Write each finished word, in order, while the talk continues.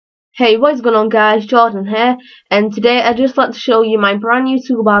Hey, what is going on guys, Jordan here, and today I'd just like to show you my brand new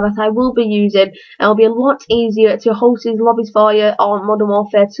toolbar that I will be using, and it'll be a lot easier to host these lobbies for you on Modern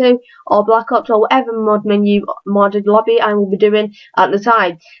Warfare 2 or Black Ops or whatever modded lobby I will be doing at the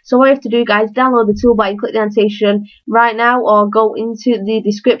time. So what you have to do guys, download the toolbar and click the annotation right now, or go into the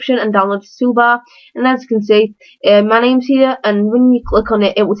description and download the toolbar. And as you can see, my name's here, and when you click on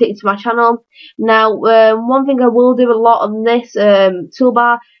it, it will take you to my channel. Now, one thing I will do a lot on this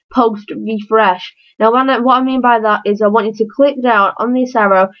toolbar, post refresh. Now what I mean by that is I want you to click down on this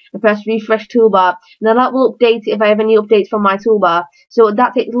arrow and press refresh toolbar. Now that will update it if I have any updates from my toolbar. So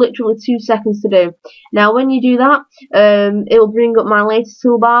that takes literally 2 seconds to do. Now when you do that, it will bring up my latest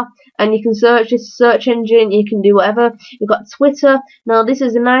toolbar, and you can search this search engine, you can do whatever. You've got Twitter. Now this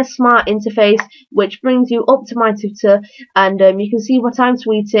is a nice smart interface which brings you up to my Twitter, and you can see what I'm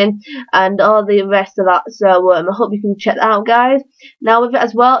tweeting and all the rest of that. So I hope you can check that out guys. Now with it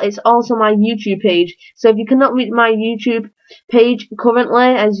as well, it's also my YouTube page. So if you cannot reach my YouTube page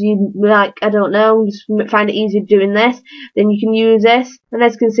currently, as you like, I don't know, just find it easier doing this, then you can use this. And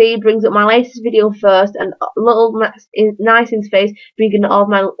as you can see, it brings up my latest video first, and a little nice interface bringing all of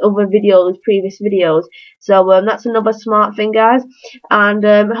my other videos, previous videos. So that's another smart thing guys. And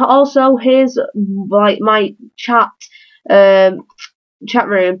also here's like my chat room.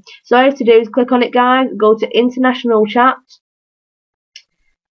 So all you have to do is click on it guys, go to international chat,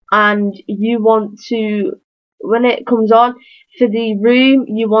 and you want to, when it comes on for the room,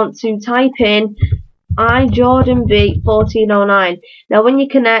 you want to type in iJordanB1409. Now when you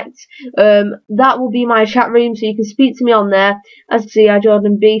connect, that will be my chat room, so you can speak to me on there as the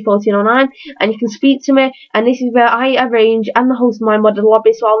iJordanB1409, and you can speak to me, and this is where I arrange and the host of my modded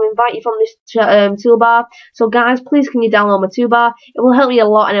lobby. So I'll invite you from this toolbar. So guys, please can you download my toolbar? It will help me a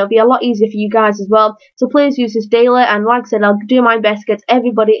lot, and it'll be a lot easier for you guys as well. So please use this daily, and like I said, I'll do my best to get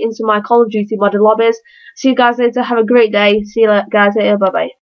everybody into my Call of Duty modded lobbies. See you guys later, have a great day, see you guys later, bye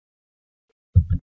bye.